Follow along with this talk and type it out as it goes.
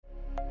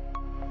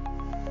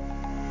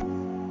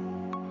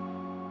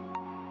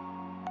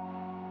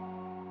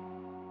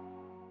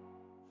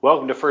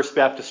Welcome to First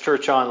Baptist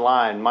Church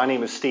Online. My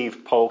name is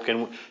Steve Polk,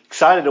 and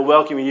excited to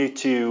welcome you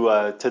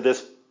to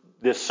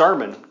this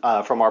sermon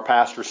from our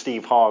pastor,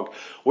 Steve Hogg.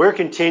 We're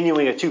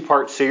continuing a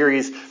two-part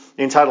series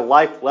entitled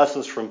Life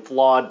Lessons from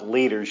Flawed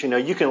Leaders. You know,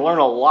 you can learn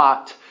a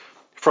lot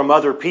from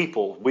other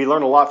people. We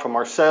learn a lot from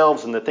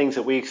ourselves and the things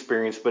that we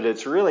experience, but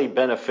it's really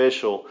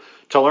beneficial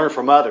to learn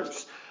from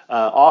others.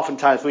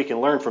 Oftentimes we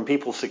can learn from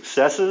people's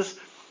successes,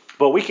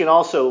 but we can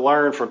also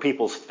learn from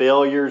people's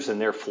failures and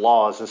their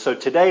flaws. And so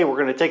today we're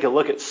going to take a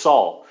look at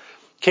Saul.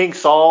 King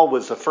Saul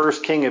was the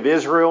first king of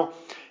Israel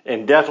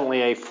and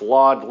definitely a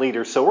flawed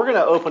leader. So we're going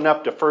to open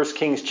up to 1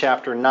 Kings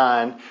chapter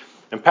 9.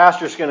 And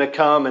Pastor's going to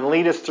come and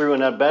lead us through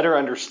a better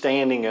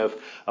understanding of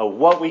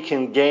what we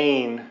can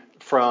gain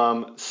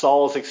from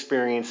Saul's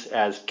experience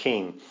as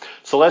king.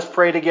 So let's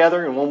pray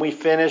together, and when we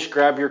finish,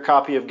 grab your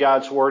copy of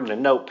God's Word and a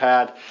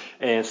notepad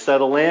and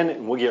settle in,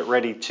 and we'll get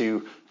ready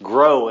to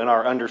grow in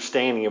our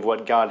understanding of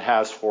what God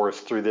has for us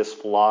through this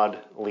flawed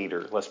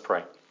leader. Let's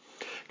pray.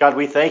 God,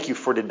 we thank you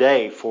for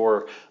today,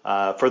 for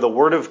the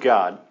Word of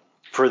God,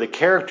 for the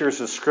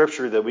characters of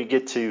Scripture that we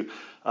get to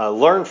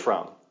learn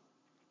from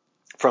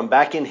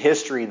back in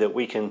history, that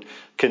we can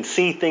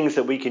see things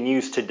that we can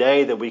use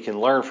today, that we can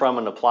learn from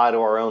and apply to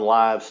our own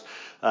lives.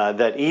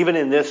 That even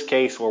in this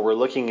case where we're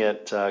looking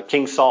at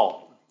King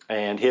Saul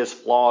and his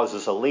flaws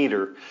as a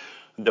leader,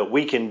 that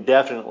we can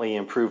definitely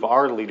improve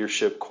our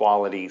leadership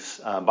qualities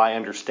by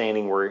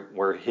understanding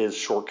where his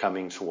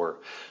shortcomings were.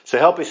 So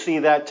help us see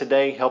that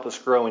today. Help us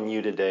grow in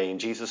you today. In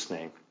Jesus'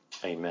 name,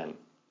 amen.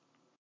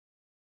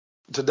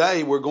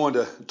 Today we're going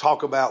to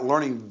talk about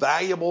learning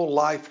valuable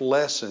life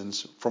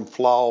lessons from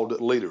flawed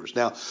leaders.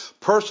 Now,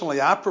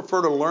 personally, I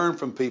prefer to learn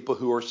from people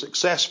who are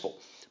successful,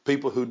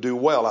 people who do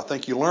well. I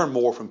think you learn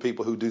more from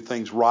people who do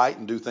things right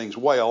and do things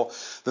well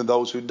than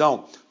those who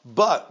don't.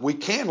 But we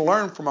can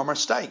learn from our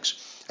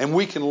mistakes. And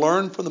we can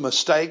learn from the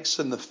mistakes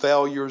and the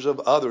failures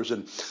of others.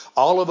 And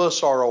all of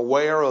us are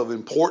aware of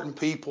important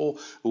people,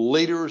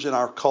 leaders in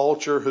our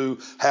culture who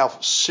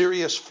have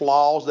serious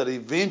flaws that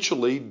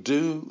eventually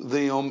do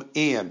them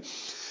in.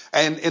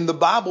 And in the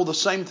Bible, the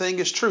same thing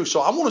is true. So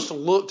I want us to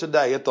look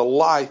today at the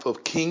life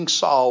of King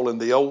Saul in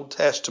the Old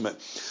Testament.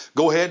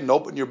 Go ahead and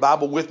open your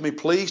Bible with me,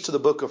 please, to the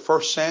book of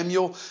 1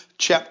 Samuel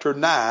chapter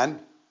 9.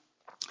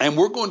 And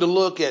we're going to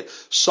look at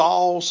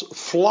Saul's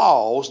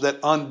flaws that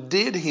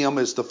undid him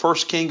as the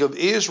first king of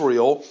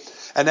Israel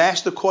and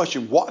ask the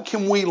question, what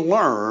can we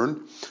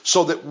learn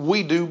so that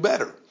we do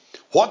better?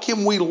 What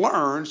can we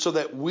learn so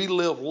that we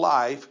live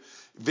life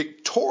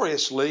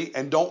victoriously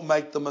and don't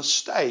make the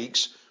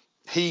mistakes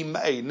he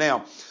made?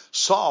 Now,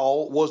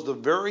 Saul was the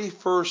very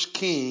first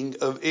king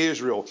of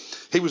Israel.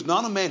 He was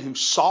not a man who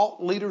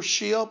sought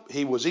leadership.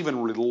 He was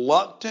even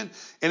reluctant.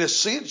 In a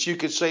sense, you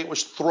could say it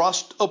was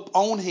thrust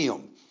upon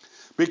him,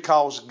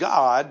 because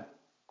God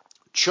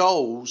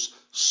chose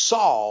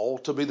Saul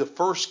to be the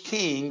first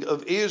king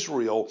of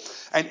Israel.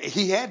 And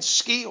he had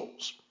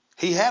skills.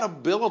 He had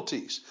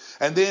abilities.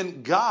 And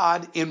then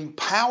God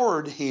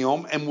empowered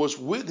him and was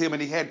with him,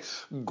 and he had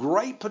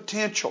great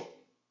potential.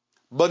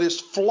 But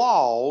his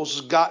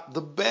flaws got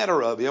the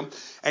better of him,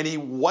 and he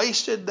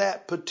wasted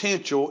that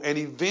potential and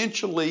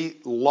eventually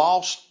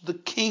lost the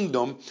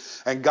kingdom,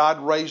 and God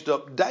raised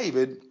up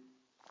David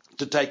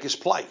to take his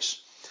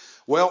place.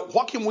 Well,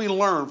 what can we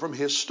learn from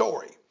his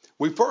story?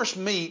 We first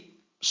meet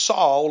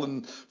Saul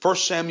in 1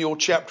 Samuel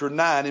chapter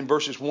 9 in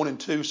verses 1 and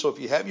 2. So if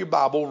you have your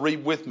Bible,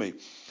 read with me.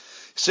 It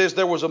says,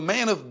 there was a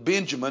man of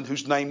Benjamin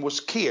whose name was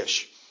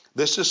Kish.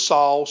 This is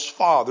Saul's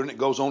father, and it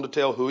goes on to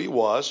tell who he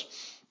was.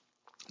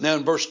 Now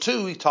in verse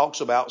 2, he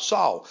talks about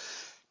Saul.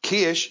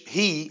 Kish,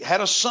 he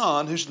had a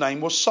son whose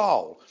name was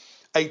Saul,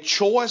 a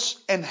choice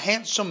and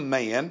handsome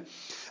man,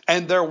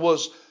 and there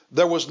was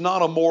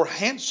not a more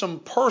handsome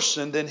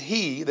person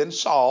than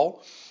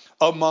Saul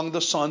among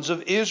the sons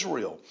of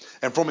Israel.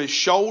 And from his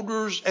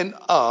shoulders and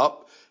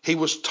up, he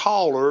was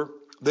taller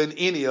than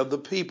any of the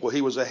people.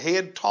 He was a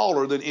head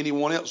taller than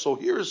anyone else. So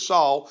here is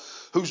Saul,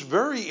 who's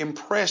very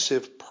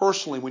impressive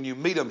personally. When you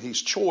meet him,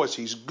 he's choice,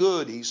 he's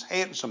good, he's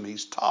handsome,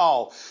 he's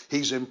tall,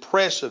 he's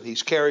impressive,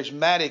 he's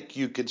charismatic,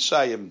 you could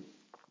say.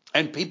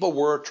 And people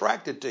were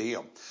attracted to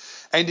him.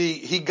 And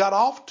he got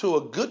off to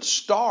a good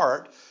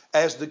start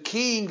as the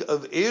king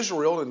of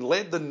Israel and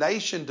led the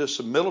nation to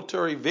some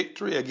military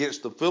victory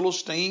against the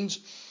Philistines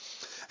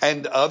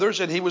and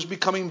others. And he was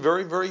becoming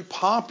very, very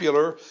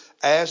popular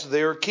as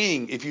their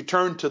king. If you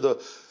turn to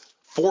the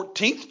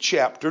 14th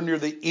chapter, near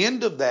the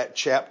end of that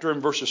chapter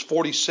in verses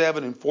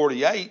 47 and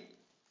 48,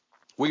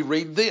 we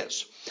read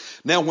this.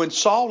 Now, when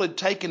Saul had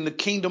taken the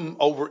kingdom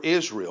over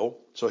Israel,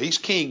 so he's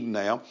king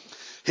now,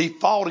 he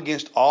fought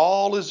against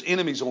all his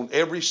enemies on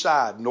every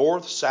side,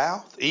 north,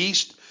 south,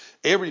 east,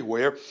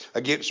 everywhere,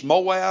 against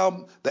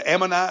Moab, the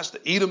Ammonites,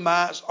 the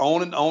Edomites,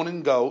 on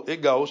and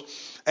it goes.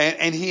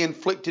 And he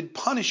inflicted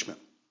punishment.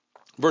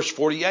 Verse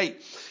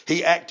 48,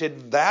 he acted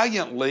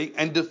valiantly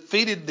and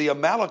defeated the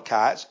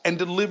Amalekites and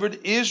delivered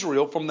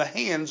Israel from the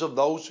hands of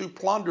those who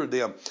plundered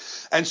them.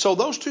 And so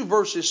those two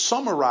verses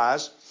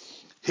summarize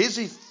his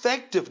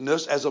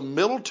effectiveness as a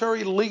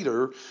military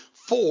leader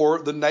for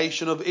the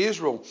nation of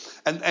Israel.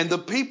 And the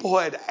people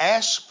had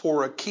asked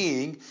for a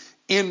king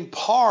in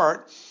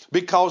part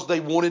because they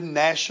wanted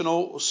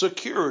national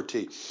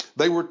security.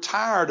 They were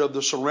tired of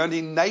the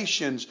surrounding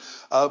nations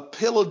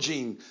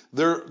pillaging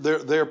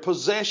their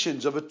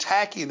possessions, of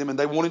attacking them, and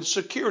they wanted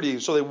security.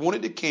 So they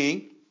wanted a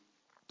king.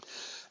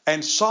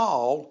 And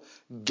Saul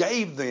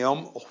gave them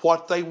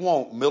what they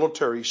want: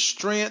 military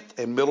strength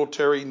and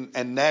military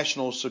and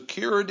national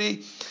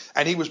security.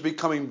 And he was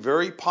becoming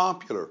very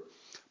popular.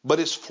 But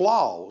his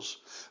flaws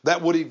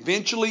that would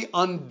eventually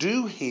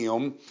undo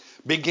him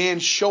began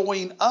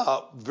showing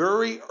up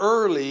very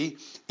early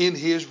in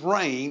his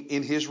reign,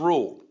 in his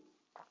rule.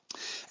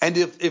 And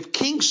if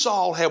King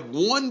Saul had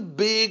one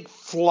big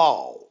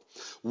flaw,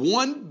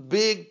 one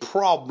big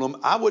problem,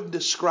 I would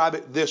describe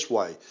it this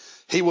way: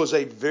 he was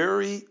a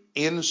very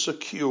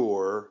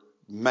insecure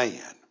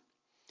man.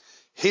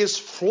 His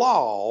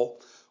flaw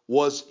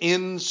was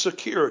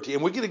insecurity.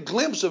 And we get a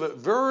glimpse of it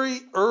very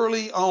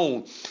early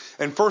on.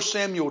 In 1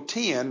 Samuel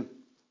 10,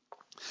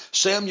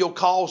 Samuel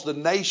calls the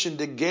nation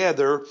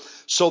together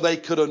so they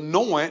could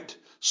anoint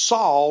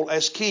Saul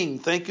as king.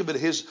 Think of it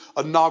as his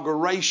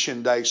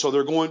inauguration day. So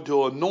they're going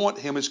to anoint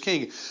him as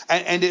king.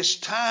 And it's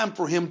time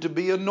for him to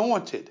be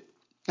anointed.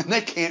 And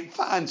they can't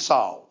find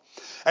Saul.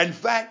 In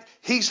fact,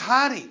 he's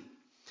hiding.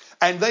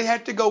 And they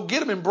had to go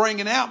get him and bring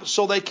him out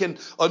so they can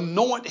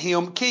anoint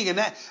him king.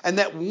 And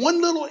that one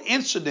little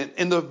incident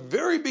in the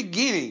very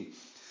beginning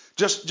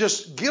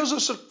just gives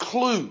us a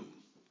clue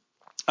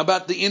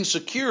about the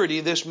insecurity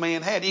this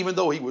man had. Even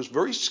though he was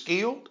very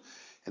skilled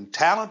and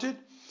talented,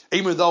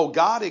 even though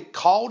God had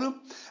called him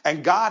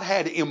and God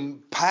had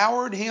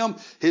empowered him,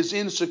 his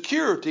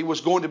insecurity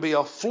was going to be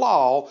a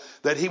flaw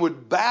that he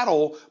would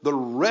battle the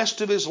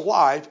rest of his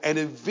life, and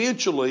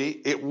eventually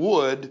it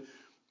would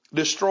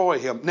destroy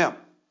him. Now,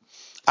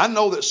 I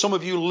know that some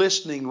of you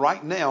listening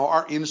right now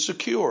are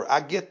insecure. I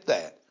get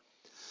that.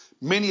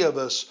 Many of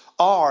us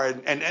are,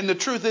 and the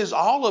truth is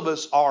all of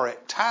us are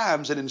at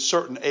times and in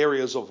certain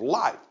areas of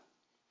life.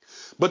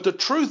 But the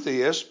truth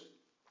is,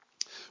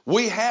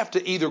 we have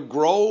to either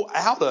grow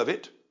out of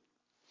it,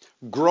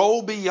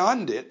 grow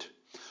beyond it,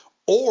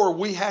 or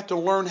we have to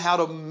learn how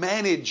to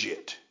manage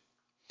it.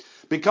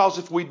 Because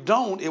if we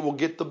don't, it will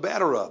get the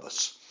better of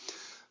us.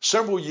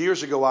 Several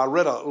years ago, I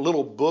read a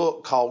little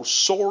book called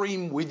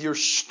Soaring with Your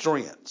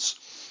Strengths.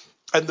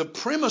 And the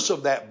premise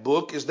of that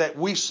book is that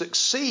we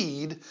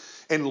succeed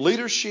in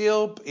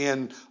leadership,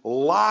 in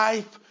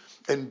life,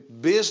 in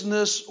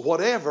business,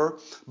 whatever,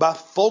 by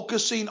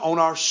focusing on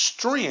our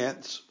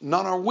strengths,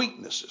 not our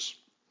weaknesses.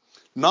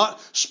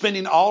 Not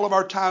spending all of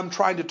our time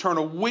trying to turn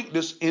a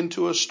weakness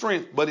into a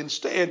strength, but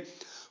instead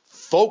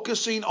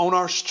focusing on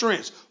our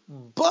strengths.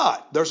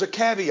 But there's a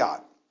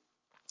caveat.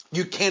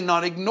 You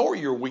cannot ignore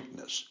your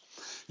weakness.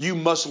 You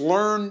must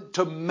learn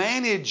to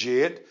manage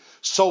it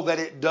so that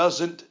it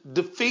doesn't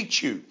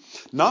defeat you.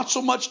 Not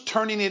so much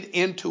turning it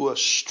into a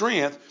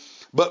strength,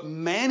 but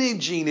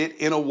managing it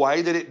in a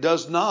way that it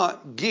does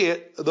not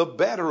get the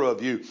better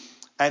of you.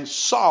 And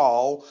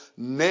Saul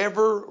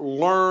never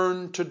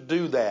learned to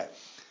do that.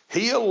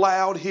 He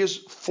allowed his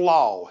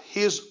flaw,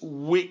 his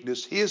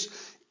weakness, his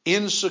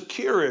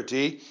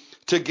insecurity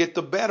to get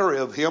the better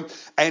of him.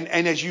 And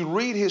as you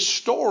read his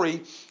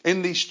story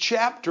in these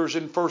chapters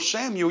in 1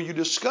 Samuel, you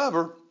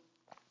discover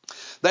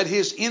that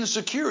his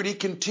insecurity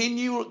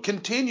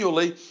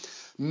continually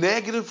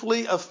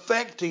negatively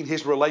affecting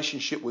his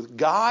relationship with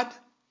God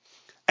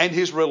and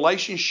his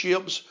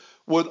relationships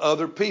with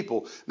other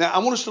people. Now, I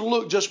want us to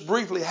look just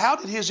briefly, how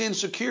did his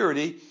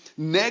insecurity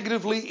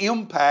negatively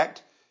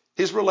impact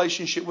his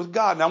relationship with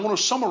God? Now, I want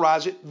to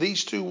summarize it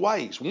these two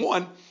ways.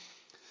 One,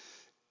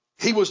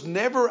 he was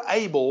never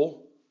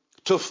able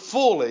to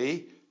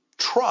fully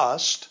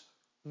trust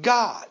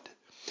God.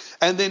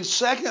 And then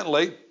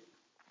secondly,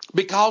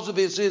 because of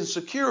his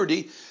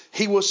insecurity,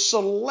 he was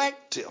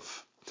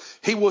selective.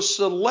 He was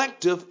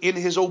selective in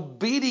his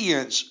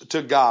obedience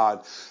to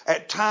God,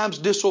 at times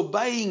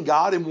disobeying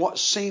God in what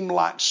seemed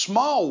like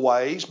small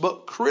ways,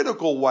 but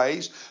critical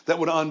ways that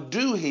would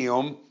undo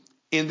him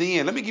in the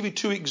end. Let me give you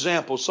two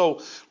examples.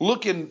 So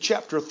look in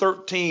chapter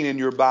 13 in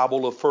your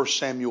Bible of 1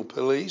 Samuel,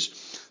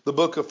 please. The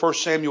book of 1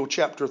 Samuel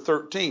chapter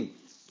 13.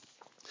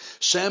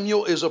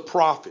 Samuel is a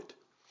prophet.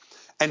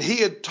 And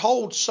he had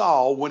told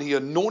Saul when he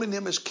anointed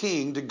him as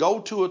king to go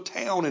to a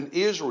town in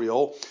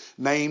Israel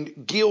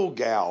named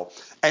Gilgal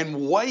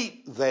and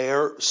wait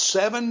there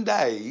 7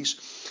 days.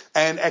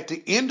 And at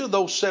the end of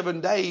those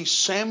 7 days,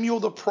 Samuel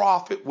the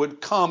prophet would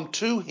come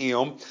to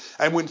him.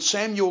 And when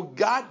Samuel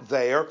got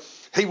there,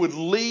 he would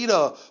lead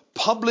a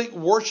public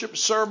worship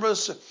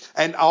service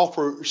and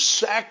offer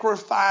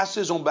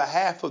sacrifices on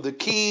behalf of the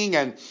king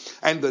and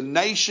the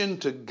nation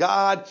to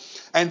God.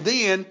 And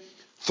then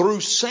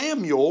through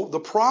Samuel, the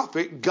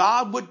prophet,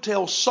 God would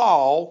tell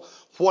Saul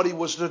what he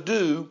was to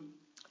do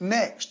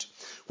next.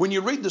 When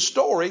you read the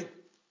story,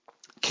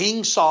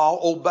 King Saul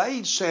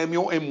obeyed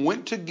Samuel and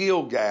went to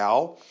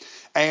Gilgal,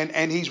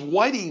 and he's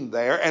waiting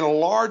there, and a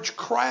large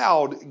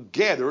crowd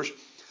gathers.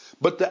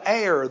 But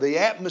the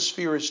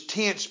atmosphere is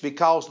tense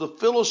because the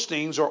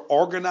Philistines are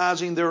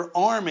organizing their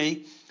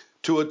army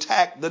to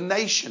attack the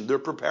nation. They're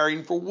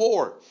preparing for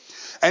war.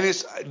 And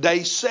it's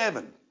day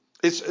 7.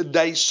 It's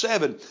day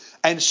 7.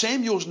 And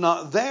Samuel's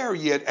not there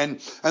yet. And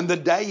the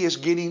day is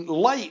getting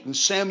late. And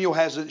Samuel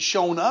hasn't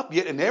shown up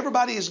yet. And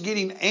everybody is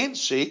getting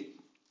antsy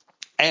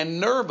and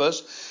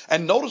nervous.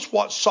 And notice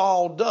what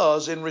Saul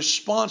does in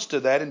response to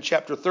that in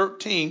chapter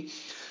 13,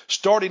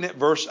 starting at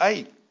verse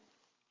 8.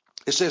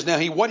 It says, now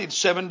he waited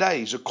 7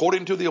 days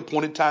according to the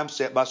appointed time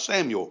set by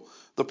Samuel,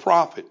 the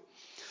prophet.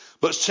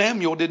 But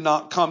Samuel did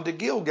not come to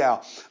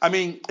Gilgal. I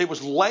mean, it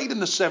was late in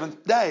the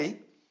 7th day.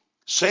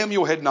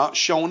 Samuel had not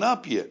shown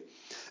up yet.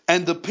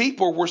 And the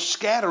people were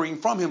scattering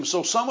from him.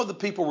 So some of the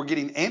people were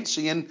getting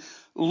antsy and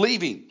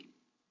leaving.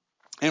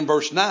 In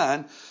verse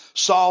 9,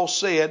 Saul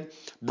said,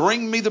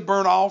 bring me the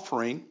burnt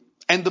offering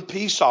and the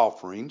peace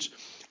offerings.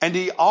 And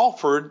he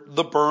offered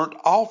the burnt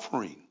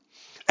offering.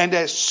 And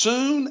as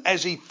soon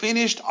as he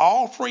finished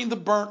offering the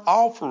burnt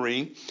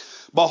offering,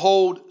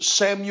 behold,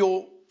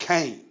 Samuel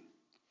came.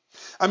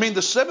 I mean,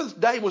 the 7th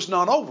day was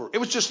not over. It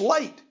was just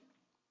late.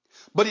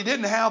 But he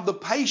didn't have the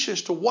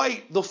patience to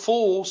wait the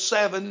full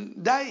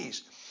 7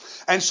 days.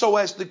 And so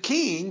as the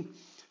king,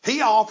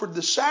 he offered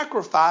the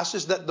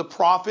sacrifices that the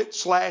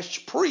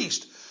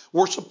prophet/priest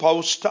were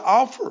supposed to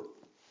offer.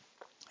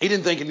 He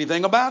didn't think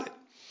anything about it.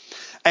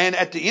 And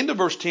at the end of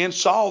verse 10,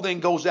 Saul then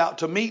goes out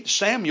to meet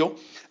Samuel.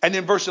 And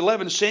in verse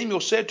 11, Samuel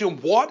said to him,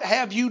 what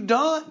have you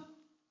done?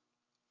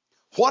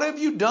 What have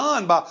you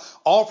done by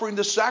offering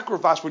the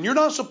sacrifice when you're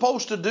not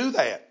supposed to do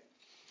that?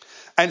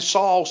 And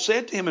Saul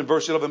said to him in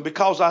verse 11,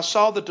 because I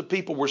saw that the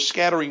people were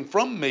scattering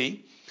from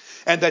me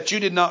and that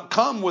you did not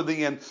come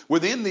within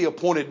the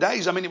appointed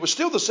days. I mean, it was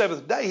still the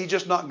 7th day. He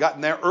just not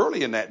gotten there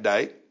early in that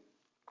day.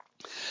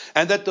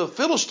 And that the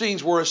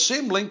Philistines were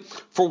assembling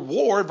for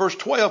war. Verse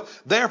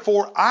 12,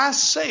 therefore I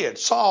said,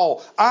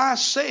 Saul, I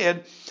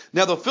said,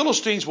 now the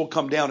Philistines will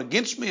come down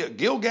against me at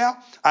Gilgal.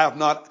 I have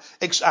not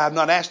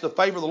asked the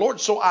favor of the Lord.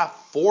 So I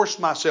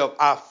forced myself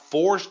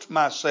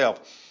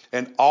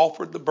and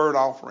offered the burnt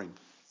offering.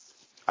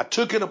 I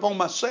took it upon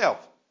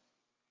myself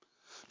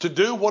to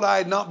do what I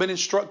had not been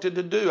instructed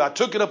to do. I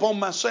took it upon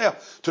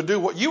myself to do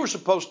what you were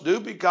supposed to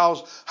do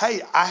because,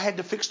 hey, I had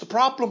to fix the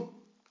problem.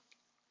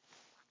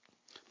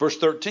 Verse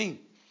 13,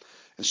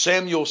 and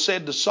Samuel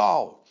said to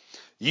Saul,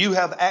 you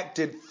have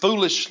acted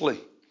foolishly.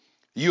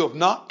 You have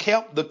not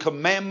kept the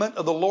commandment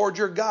of the Lord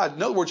your God.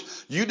 In other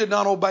words, you did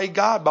not obey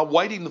God by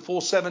waiting the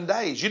full 7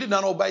 days. You did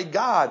not obey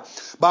God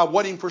by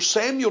waiting for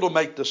Samuel to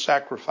make the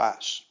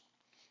sacrifice.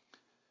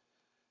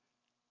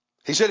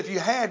 He said if you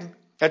had,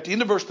 at the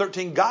end of verse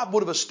 13, God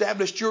would have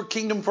established your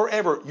kingdom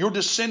forever. Your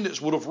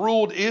descendants would have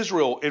ruled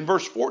Israel. In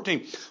verse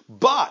 14,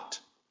 but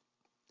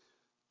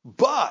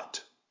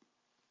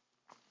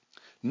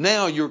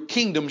now your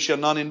kingdom shall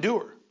not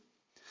endure.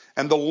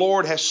 And the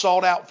Lord has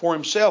sought out for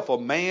himself a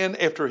man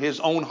after his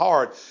own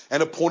heart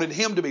and appointed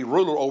him to be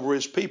ruler over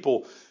his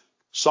people.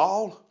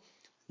 Saul,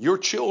 your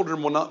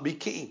children will not be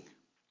king.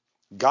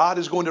 God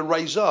is going to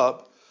raise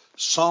up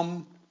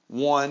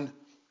someone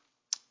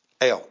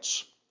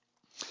else.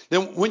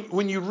 Now,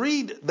 when you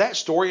read that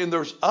story, and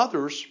there's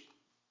others,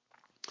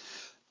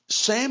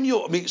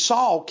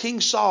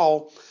 King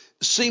Saul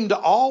seemed to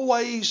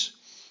always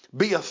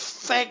be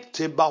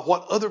affected by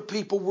what other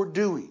people were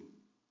doing,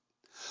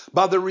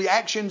 by the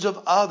reactions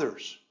of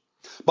others,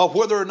 by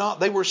whether or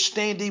not they were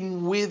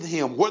standing with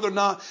him, whether or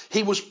not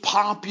he was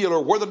popular,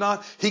 whether or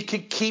not he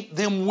could keep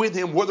them with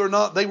him, whether or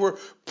not they were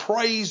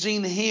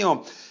praising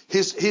him.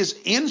 His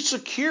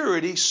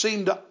insecurity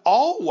seemed to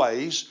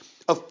always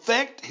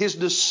affect his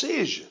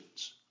decisions.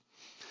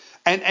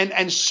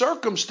 And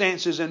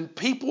circumstances and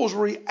people's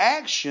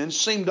reactions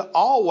seem to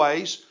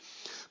always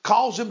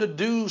cause him to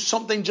do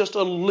something just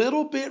a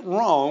little bit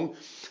wrong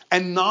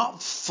and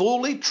not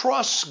fully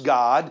trust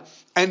God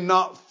and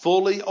not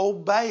fully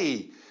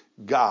obey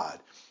God.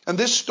 And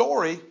this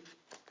story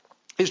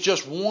is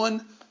just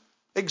one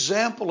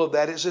example of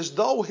that. It's as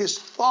though his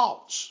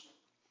thoughts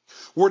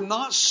were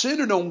not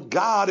centered on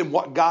God and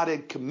what God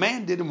had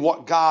commanded and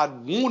what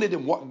God wanted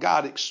and what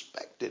God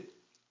expected.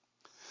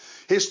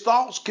 His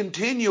thoughts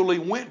continually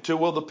went to,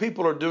 well, the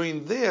people are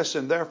doing this,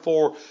 and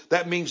therefore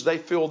that means they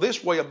feel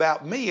this way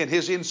about me. And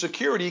his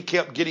insecurity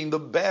kept getting the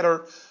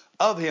better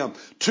of him.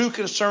 Too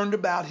concerned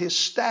about his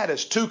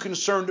status, too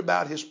concerned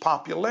about his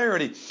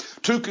popularity,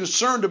 too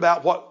concerned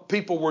about what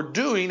people were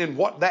doing and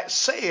what that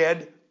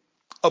said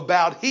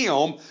about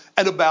him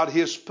and about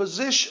his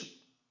position.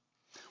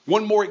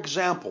 One more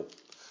example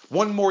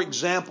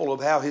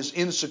of how his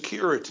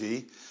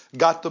insecurity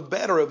got the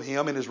better of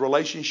him in his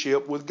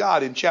relationship with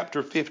God. In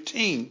chapter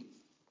 15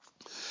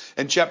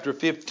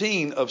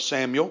 of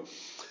Samuel,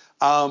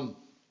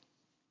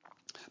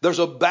 there's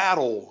a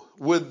battle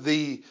with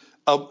the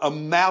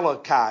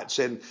Amalekites,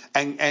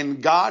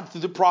 and God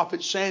through the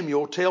prophet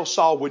Samuel tells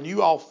Saul, when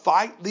you all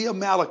fight the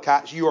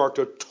Amalekites, you are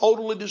to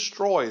totally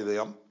destroy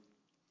them.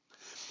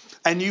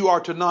 And you are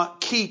to not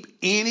keep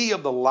any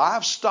of the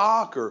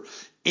livestock or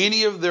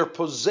any of their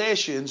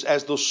possessions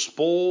as the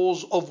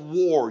spoils of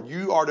war.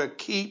 You are to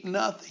keep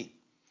nothing.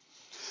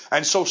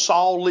 And so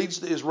Saul leads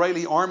the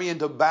Israeli army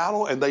into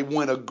battle, and they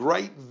win a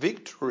great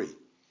victory.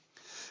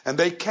 And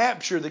they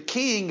capture the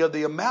king of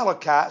the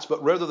Amalekites,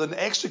 but rather than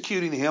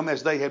executing him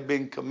as they had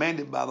been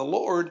commanded by the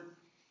Lord,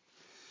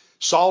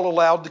 Saul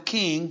allowed the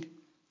king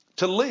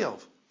to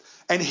live.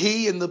 And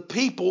he and the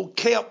people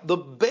kept the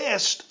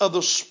best of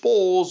the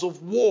spoils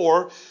of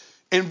war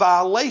in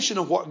violation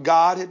of what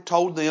God had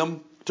told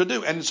them to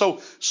do. And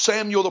so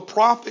Samuel the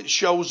prophet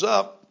shows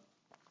up.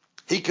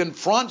 He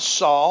confronts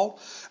Saul,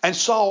 and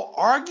Saul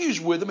argues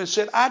with him and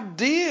said, I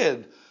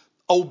did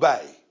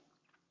obey.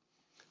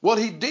 Well,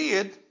 he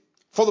did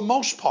for the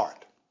most part.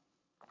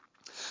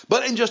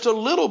 But in just a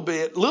little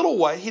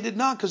way, he did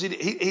not, because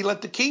he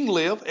let the king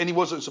live, and he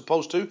wasn't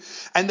supposed to.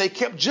 And they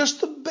kept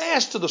just the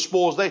best of the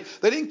spoils. They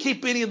didn't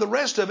keep any of the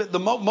rest of it,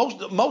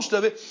 most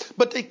of it,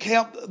 but they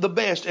kept the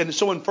best. And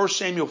so in 1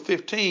 Samuel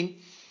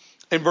 15,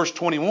 in verse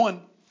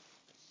 21,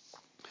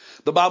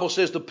 the Bible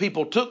says the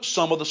people took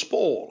some of the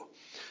spoil,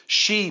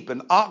 sheep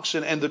and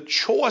oxen, and the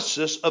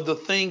choicest of the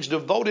things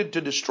devoted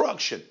to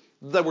destruction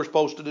they were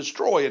supposed to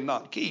destroy and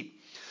not keep,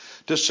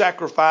 to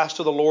sacrifice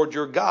to the Lord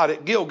your God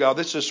at Gilgal.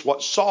 This is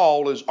what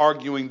Saul is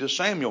arguing to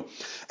Samuel.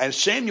 And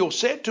Samuel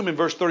said to him in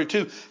verse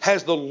 32,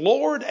 has the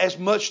Lord as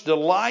much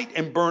delight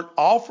in burnt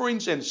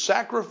offerings and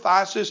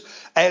sacrifices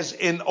as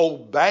in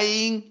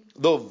obeying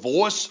the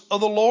voice of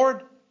the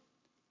Lord?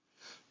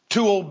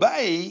 To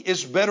obey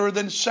is better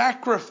than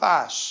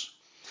sacrifice.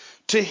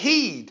 To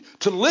heed,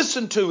 to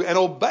listen to and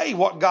obey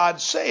what God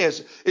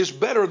says is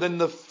better than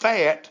the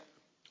fat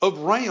of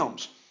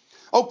rams.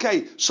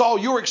 Okay, Saul,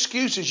 your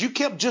excuse is you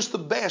kept just the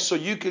best so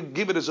you could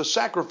give it as a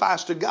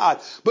sacrifice to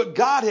God. But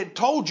God had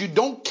told you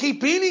don't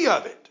keep any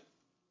of it.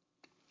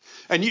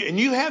 And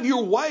you have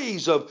your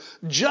ways of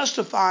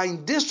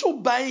justifying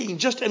disobeying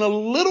just in a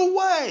little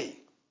way.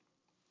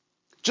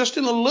 Just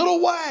in a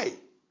little way.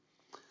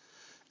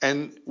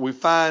 And we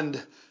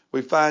find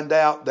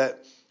out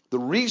that the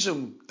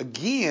reason,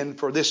 again,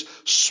 for this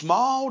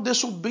small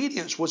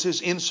disobedience was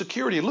his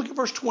insecurity. Look at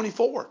verse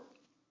 24.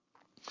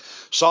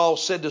 Saul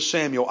said to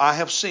Samuel, I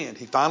have sinned.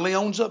 He finally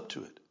owns up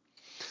to it.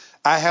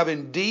 I have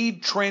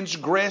indeed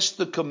transgressed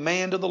the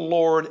command of the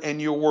Lord and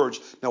your words.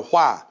 Now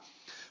why?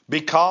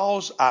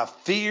 Because I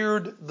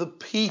feared the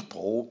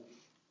people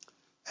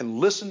and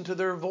listened to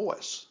their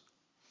voice.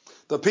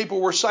 The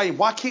people were saying,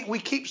 why can't we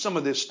keep some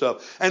of this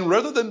stuff? And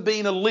rather than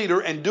being a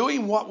leader and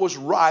doing what was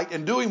right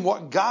and doing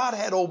what God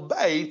had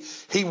obeyed,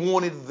 he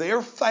wanted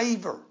their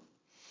favor.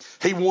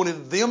 He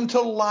wanted them to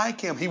like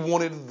him. He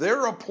wanted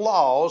their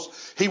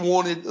applause. He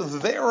wanted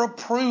their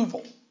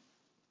approval.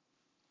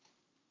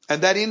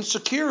 And that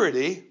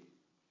insecurity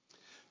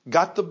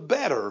got the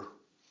better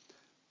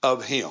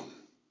of him.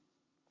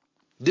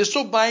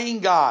 Disobeying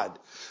God.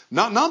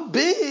 Not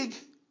big.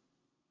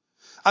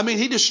 I mean,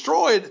 he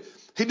destroyed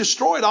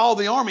all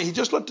the army. He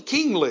just let the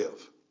king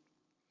live.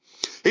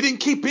 He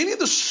didn't keep any of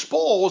the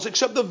spoils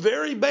except the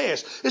very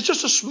best. It's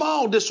just a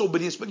small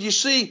disobedience. But you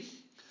see,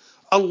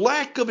 a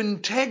lack of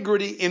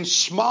integrity in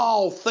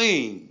small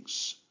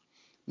things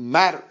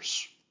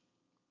matters.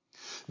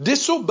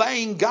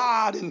 Disobeying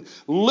God in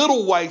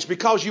little ways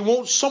because you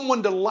want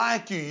someone to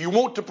like you. You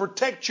want to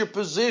protect your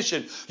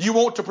position. You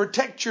want to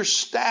protect your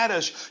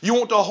status. You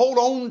want to hold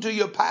on to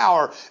your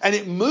power. And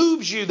it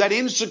moves you, that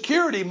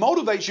insecurity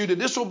motivates you to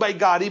disobey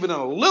God even in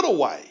a little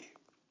way.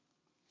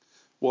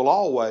 Will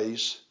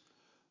always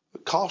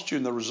cost you.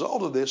 And the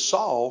result of this,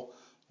 Saul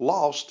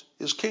lost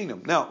his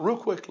kingdom. Now, real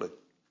quickly,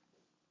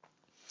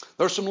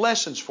 there's some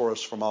lessons for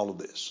us from all of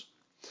this.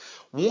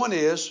 One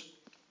is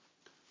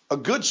a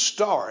good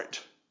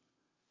start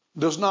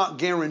does not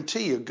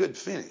guarantee a good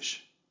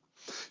finish.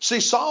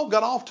 See, Saul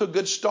got off to a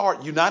good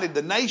start, united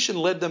the nation,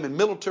 led them in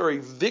military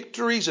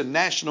victories and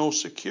national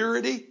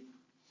security.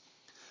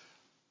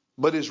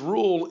 But his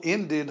rule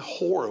ended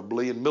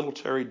horribly in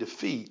military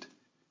defeat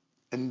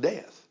and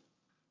death.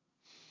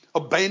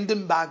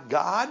 Abandoned by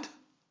God,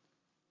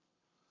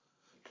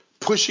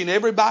 pushing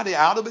everybody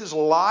out of his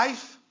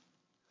life.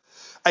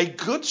 A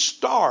good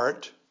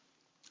start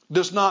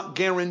does not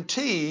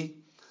guarantee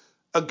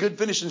a good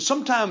finish. And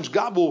sometimes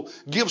God will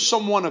give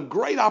someone a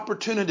great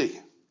opportunity,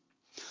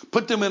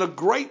 put them in a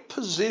great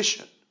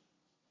position,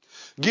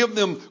 give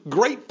them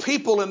great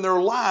people in their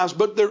lives,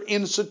 but their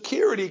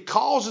insecurity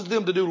causes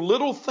them to do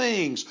little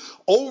things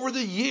over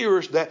the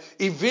years that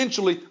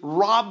eventually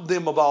rob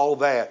them of all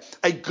that.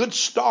 A good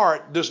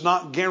start does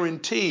not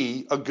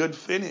guarantee a good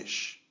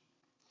finish.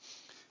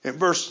 In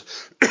verse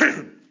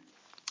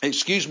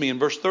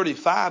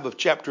 35 of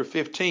chapter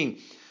 15,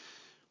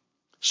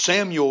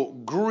 Samuel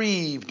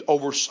grieved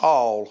over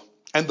Saul,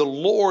 and the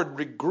Lord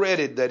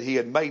regretted that he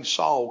had made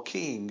Saul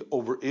king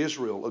over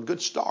Israel. A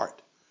good start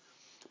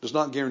does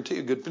not guarantee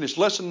a good finish.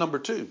 Lesson number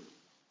 2.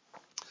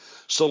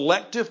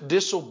 Selective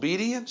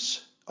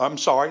disobedience. I'm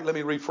sorry, let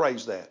me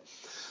rephrase that.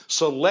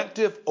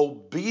 Selective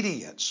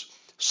obedience.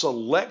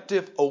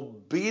 Selective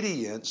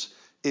obedience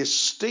is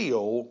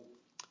still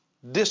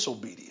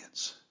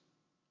disobedience.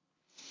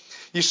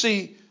 You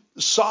see,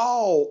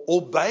 Saul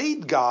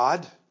obeyed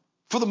God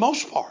for the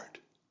most part.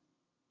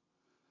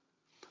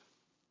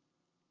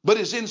 But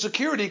his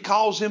insecurity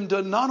caused him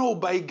to not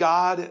obey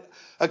God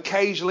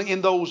occasionally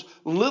in those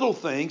little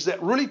things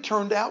that really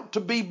turned out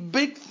to be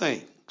big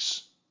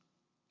things.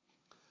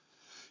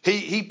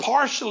 He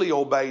partially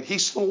obeyed. He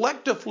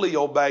selectively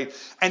obeyed.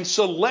 And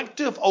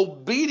selective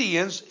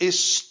obedience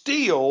is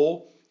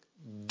still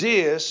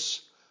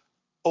disobedience.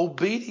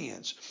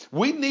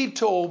 We need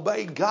to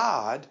obey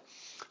God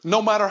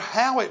no matter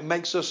how it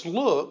makes us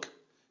look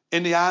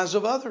in the eyes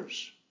of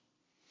others.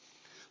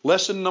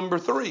 Lesson number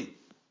 3.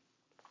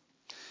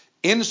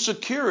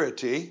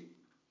 Insecurity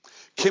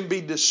can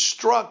be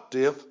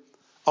destructive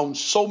on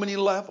so many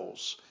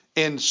levels,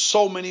 in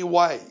so many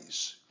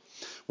ways.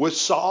 With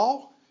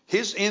Saul,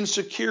 his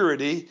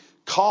insecurity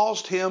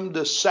caused him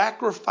to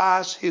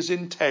sacrifice his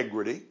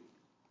integrity,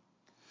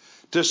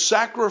 to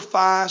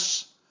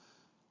sacrifice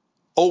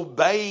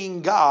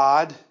obeying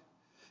God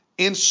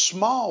in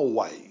small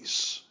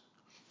ways,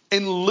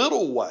 in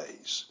little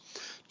ways,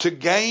 to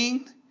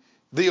gain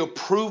the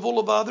approval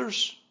of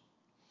others,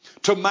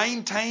 to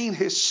maintain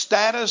his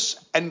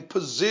status and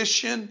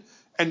position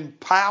and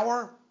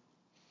power,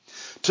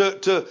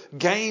 to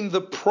gain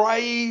the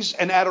praise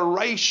and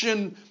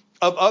adoration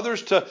of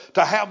others, to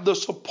have the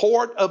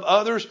support of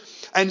others.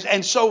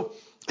 And so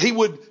he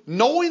would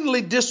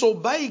knowingly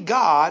disobey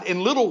God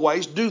in little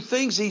ways, do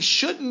things he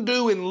shouldn't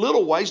do in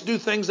little ways, do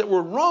things that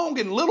were wrong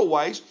in little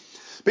ways,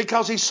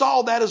 because he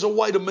saw that as a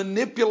way to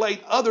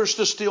manipulate others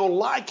to still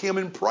like him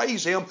and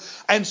praise him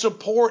and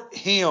support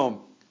him.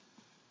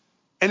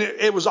 And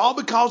it was all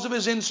because of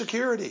his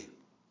insecurity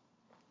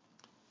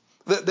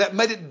that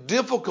made it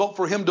difficult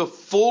for him to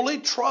fully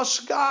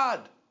trust God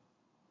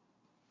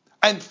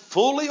and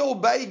fully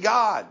obey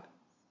God.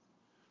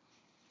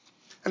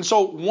 And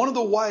so one of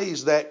the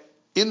ways that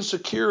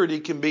insecurity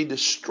can be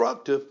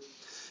destructive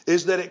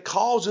is that it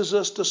causes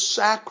us to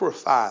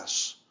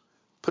sacrifice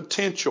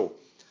potential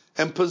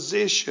and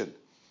position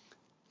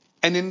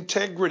and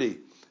integrity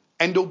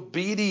and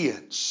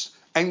obedience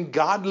and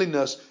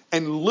godliness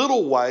in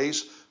little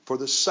ways for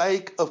the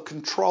sake of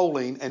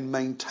controlling and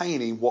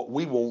maintaining what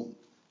we want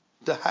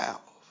to have.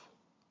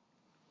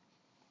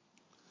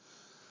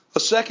 A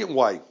second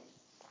way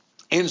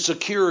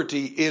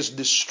insecurity is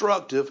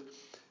destructive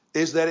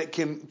is that it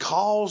can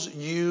cause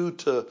you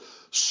to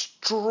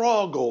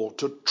struggle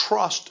to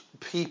trust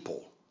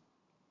people.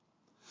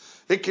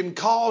 It can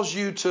cause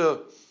you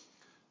to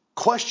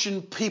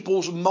question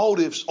people's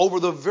motives over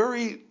the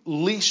very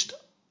least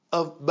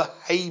of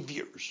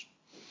behaviors.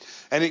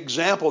 An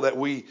example that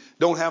we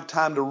don't have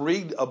time to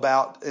read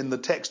about in the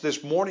text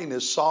this morning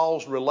is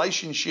Saul's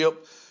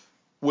relationship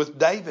with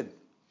David.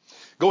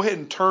 Go ahead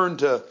and turn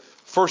to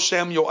 1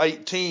 Samuel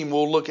 18.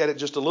 We'll look at it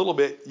just a little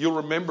bit. You'll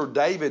remember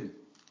David,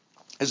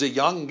 as a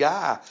young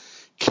guy,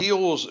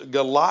 kills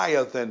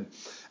Goliath,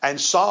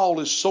 and Saul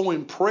is so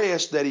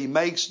impressed that he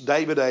makes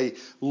David a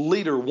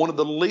leader, one of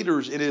the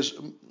leaders in his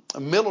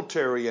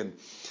military. And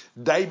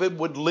David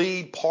would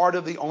lead part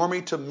of the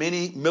army to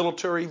many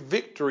military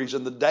victories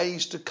in the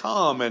days to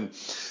come and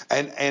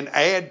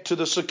add to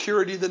the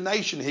security of the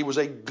nation. He was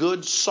a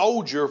good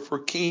soldier for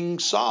King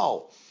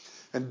Saul.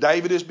 And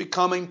David is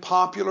becoming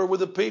popular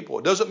with the people.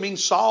 It doesn't mean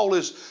Saul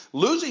is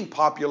losing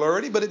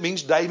popularity, but it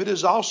means David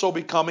is also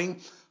becoming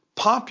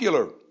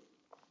popular.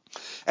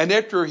 And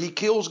after he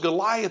kills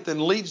Goliath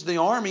and leads the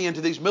army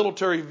into these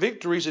military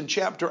victories in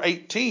chapter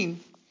 18,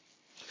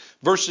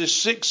 verses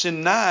 6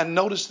 and 9,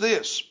 notice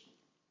this.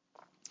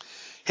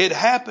 It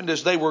happened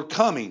as they were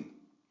coming,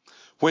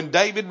 when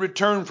David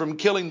returned from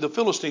killing the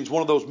Philistines,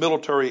 one of those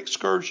military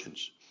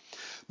excursions,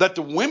 that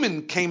the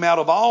women came out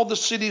of all the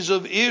cities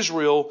of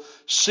Israel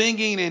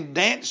singing and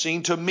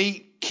dancing to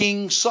meet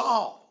King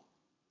Saul.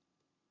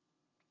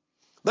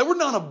 They were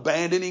not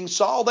abandoning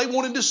Saul. They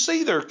wanted to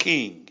see their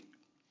king.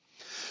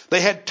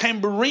 They had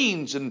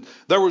tambourines and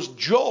there was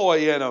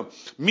joy and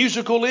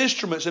musical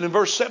instruments. And in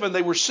verse 7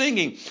 they were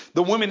singing.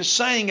 The women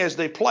sang as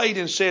they played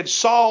and said,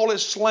 Saul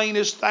has slain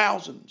his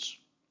thousands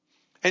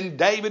and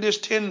David his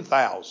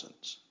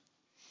 10,000s.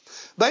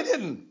 They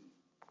didn't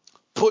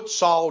put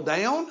Saul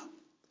down.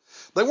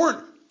 They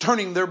weren't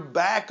turning their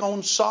back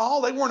on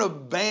Saul. They weren't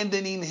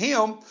abandoning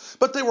him,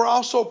 but they were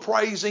also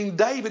praising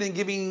David and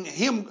giving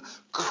him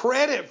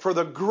credit for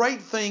the great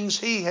things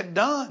he had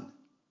done.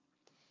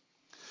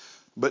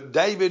 But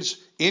David's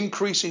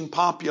increasing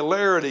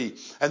popularity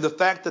and the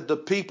fact that the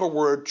people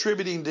were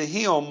attributing to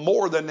him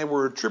more than they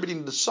were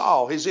attributing to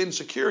Saul, his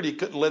insecurity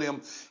couldn't let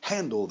him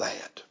handle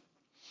that.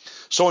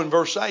 So in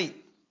verse 8,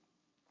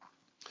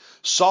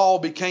 Saul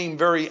became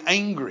very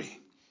angry,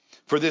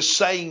 for this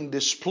saying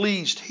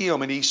displeased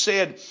him. And he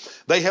said,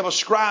 they have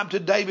ascribed to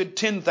David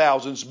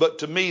 10,000s, but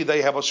to me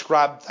they have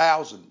ascribed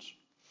thousands.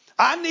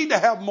 I need to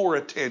have more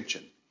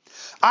attention.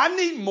 I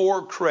need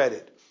more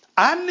credit.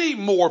 I need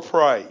more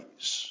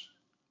praise.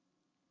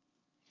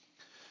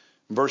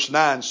 Verse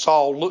 9,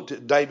 Saul looked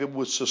at David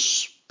with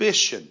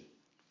suspicion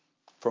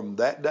from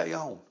that day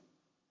on.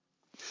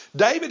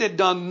 David had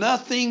done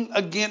nothing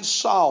against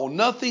Saul,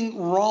 nothing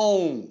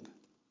wrong.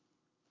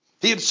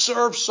 He had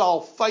served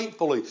Saul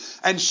faithfully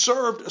and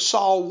served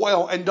Saul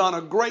well and done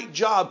a great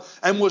job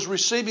and was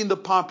receiving the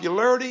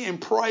popularity and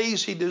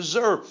praise he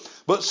deserved.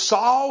 But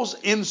Saul's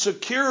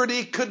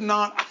insecurity could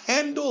not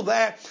handle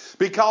that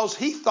because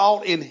he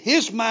thought in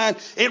his mind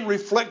it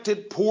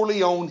reflected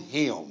poorly on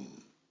him.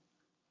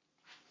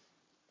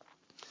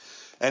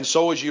 And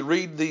so as you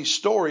read these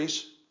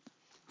stories,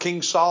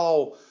 King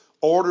Saul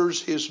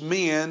orders his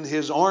men,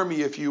 his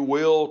army, if you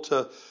will,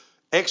 to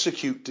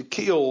execute, to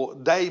kill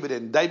David.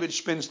 And David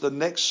spends the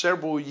next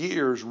several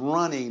years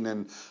running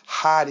and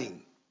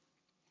hiding.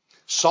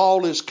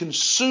 Saul is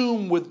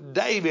consumed with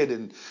David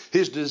and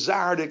his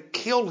desire to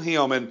kill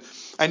him.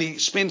 And he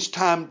spends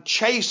time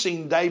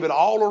chasing David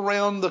all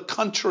around the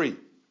country.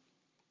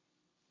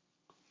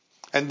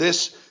 And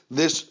this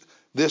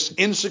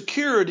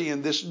insecurity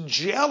and this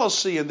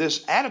jealousy and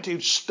this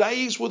attitude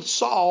stays with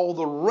Saul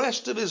the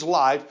rest of his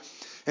life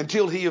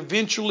until he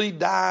eventually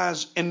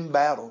dies in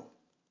battle.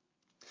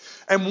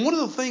 And one of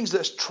the things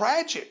that's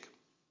tragic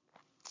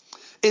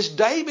is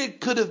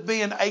David could have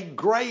been a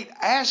great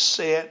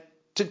asset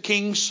to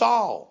King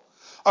Saul,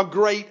 a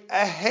great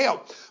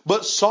help.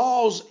 But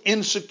Saul's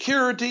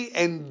insecurity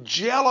and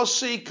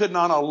jealousy could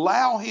not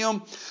allow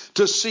him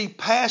to see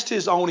past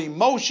his own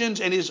emotions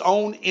and his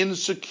own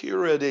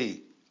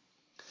insecurity.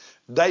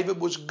 David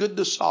was good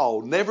to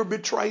Saul, never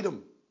betrayed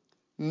him,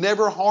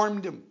 never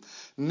harmed him,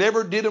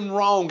 never did him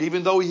wrong,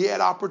 even though he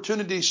had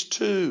opportunities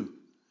to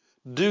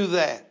do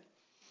that.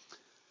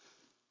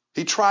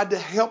 He tried to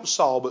help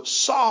Saul, but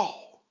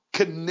Saul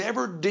could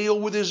never deal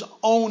with his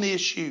own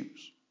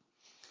issues.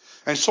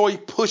 And so he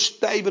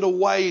pushed David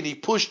away and he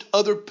pushed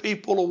other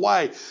people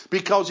away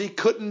because he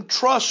couldn't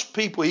trust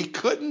people. He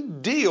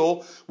couldn't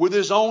deal with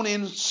his own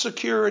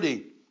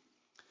insecurity.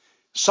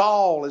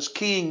 Saul, as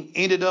king,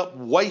 ended up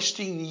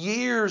wasting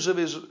years of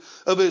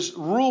his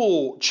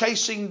rule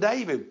chasing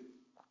David,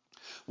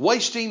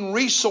 wasting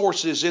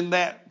resources in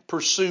that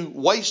pursuit,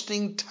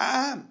 wasting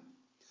time,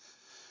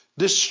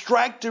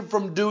 distracted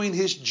from doing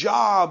his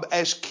job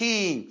as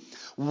king,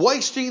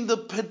 wasting the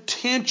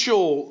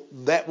potential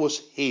that was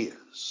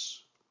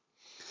his.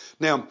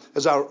 Now,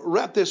 as I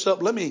wrap this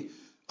up, let me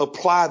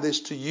apply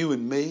this to you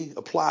and me,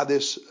 apply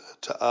this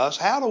to us.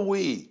 How do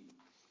we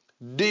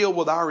deal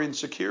with our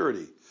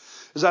insecurity?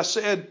 As I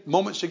said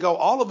moments ago,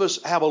 all of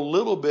us have a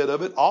little bit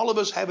of it. All of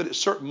us have it at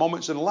certain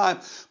moments in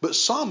life. But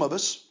some of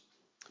us,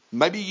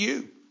 maybe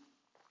you,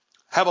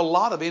 have a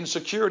lot of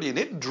insecurity and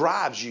it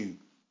drives you.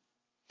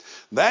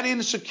 That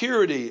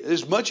insecurity,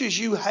 as much as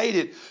you hate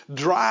it,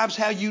 drives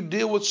how you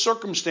deal with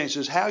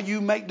circumstances, how you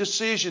make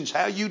decisions,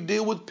 how you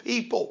deal with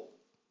people,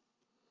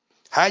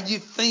 how you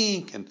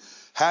think and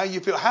how you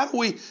feel. How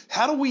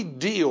do we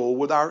deal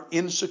with our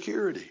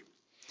insecurity?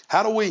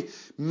 How do we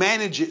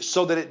manage it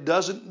so that it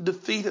doesn't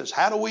defeat us?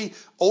 How do we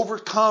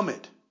overcome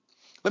it?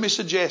 Let me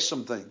suggest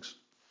some things.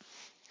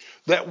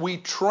 That we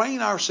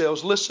train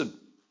ourselves,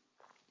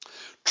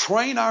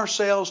 train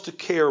ourselves to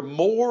care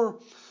more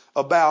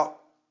about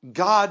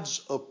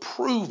God's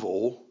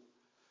approval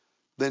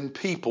than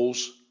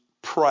people's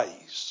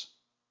praise.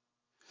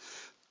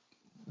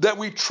 That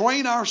we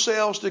train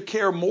ourselves to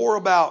care more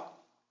about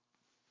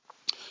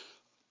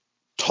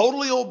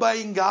totally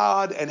obeying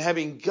God and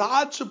having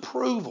God's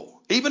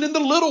approval, even in the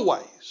little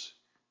ways,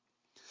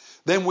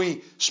 than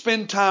we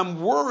spend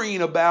time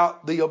worrying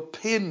about the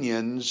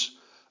opinions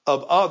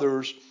of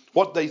others,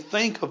 what they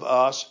think of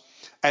us,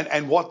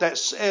 and what that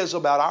says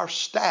about our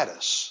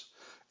status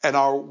and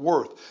our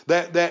worth.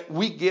 That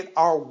we get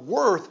our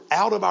worth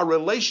out of our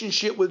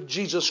relationship with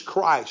Jesus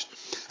Christ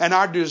and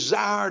our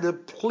desire to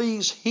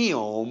please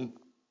Him.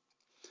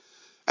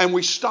 And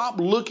we stop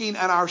looking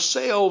at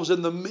ourselves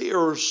in the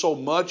mirror so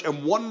much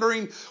and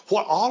wondering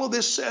what all of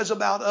this says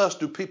about us.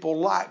 Do people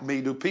like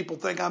me? Do people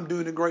think I'm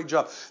doing a great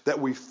job? That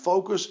we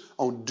focus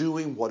on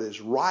doing what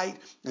is right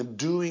and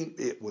doing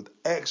it with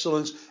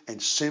excellence and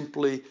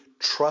simply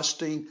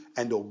trusting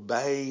and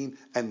obeying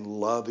and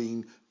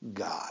loving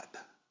God.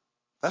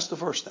 That's the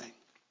first thing.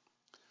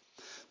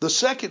 The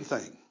second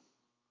thing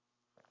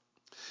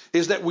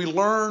is that we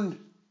learn,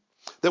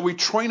 that we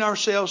train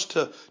ourselves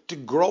to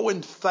grow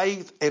in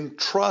faith and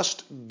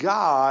trust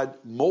God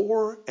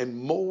more and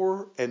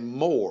more and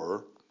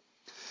more.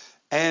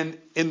 And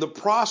in the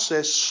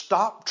process,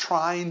 stop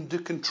trying to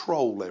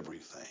control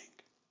everything.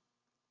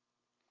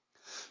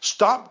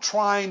 Stop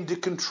trying to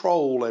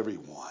control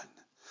everyone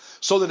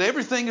so that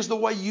everything is the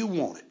way you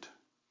want it.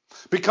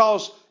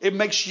 Because it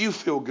makes you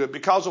feel good,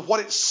 because of what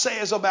it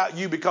says about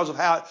you, because of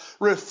how it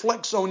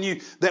reflects on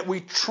you, that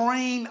we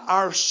train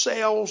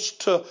ourselves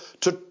to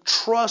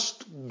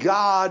trust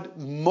God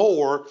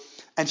more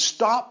and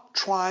stop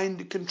trying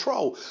to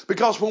control.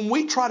 Because when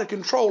we try to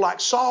control, like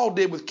Saul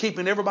did with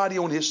keeping everybody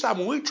on his side,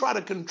 when we try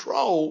to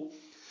control,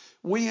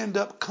 we end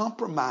up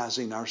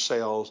compromising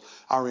ourselves,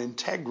 our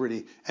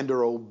integrity, and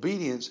our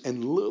obedience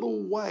in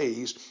little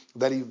ways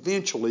that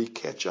eventually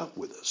catch up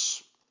with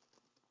us.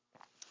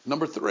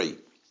 Number 3,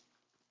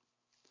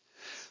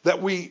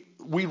 that we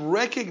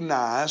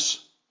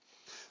recognize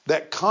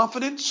that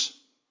confidence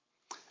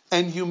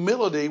and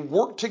humility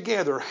work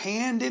together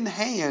hand in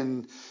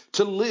hand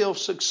to live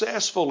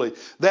successfully.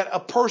 That a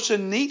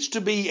person needs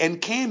to be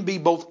and can be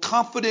both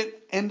confident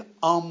and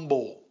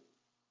humble.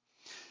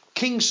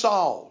 King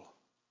Saul,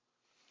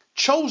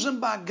 chosen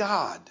by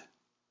God,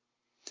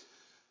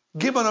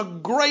 given a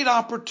great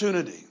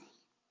opportunity,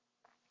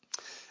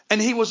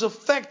 and he was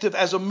effective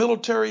as a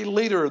military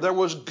leader. There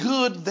was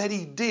good that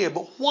he did.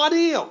 But what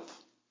if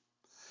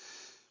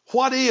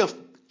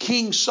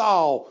King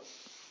Saul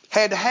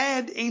had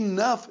had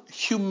enough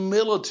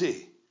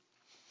humility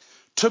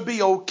to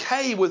be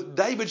okay with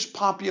David's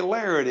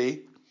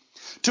popularity,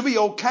 to be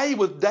okay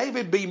with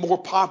David being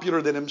more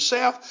popular than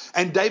himself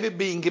and David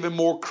being given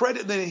more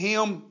credit than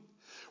him,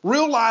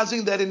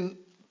 realizing that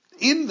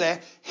in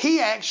that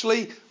he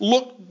actually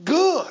looked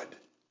good.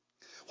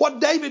 What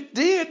David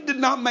did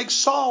not make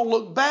Saul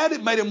look bad.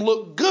 It made him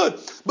look good.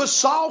 But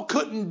Saul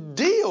couldn't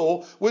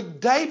deal with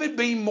David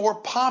being more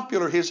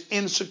popular. His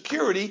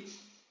insecurity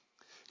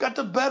got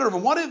the better of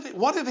him.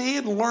 What if he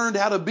had learned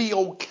how to be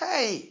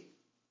okay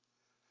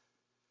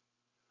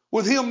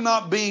with him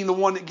not being the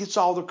one that gets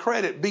all the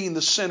credit, being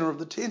the center of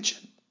the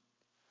tension?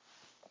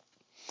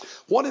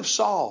 What if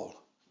Saul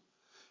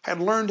had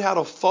learned how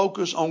to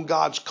focus on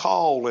God's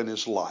call in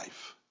his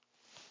life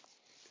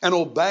and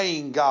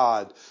obeying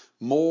God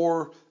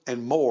more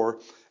and more,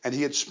 and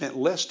he had spent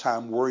less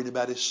time worried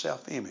about his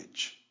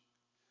self-image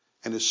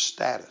and his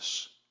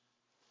status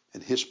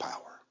and his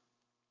power?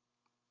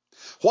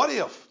 What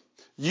if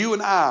you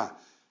and I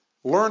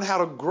learn how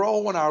to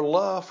grow in our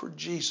love for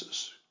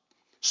Jesus,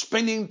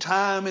 spending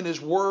time in His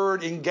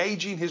Word,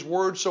 engaging His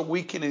Word so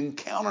we can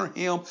encounter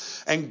Him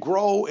and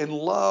grow in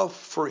love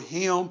for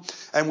Him,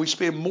 and we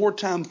spend more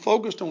time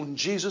focused on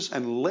Jesus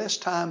and less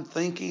time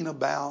thinking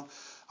about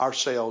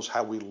ourselves,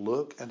 how we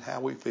look and how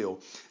we feel?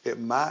 It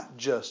might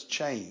just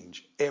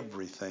change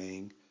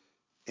everything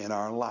in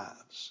our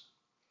lives.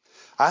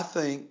 I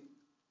think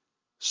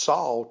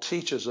Saul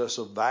teaches us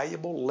a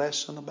valuable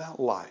lesson about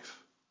life,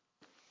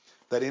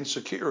 that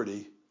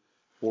insecurity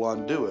will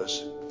undo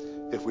us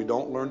if we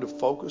don't learn to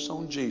focus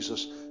on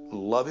Jesus,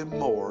 love Him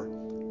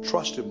more,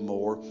 trust Him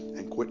more,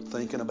 and quit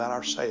thinking about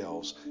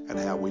ourselves and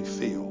how we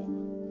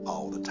feel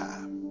all the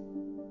time.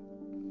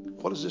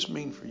 What does this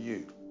mean for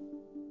you?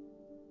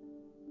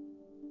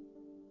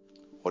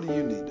 What do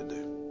you need to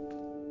do?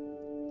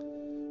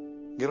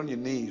 Get on your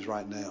knees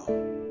right now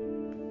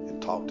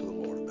and talk to the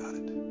Lord about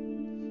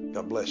it.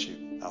 God bless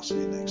you. I'll see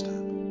you next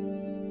time.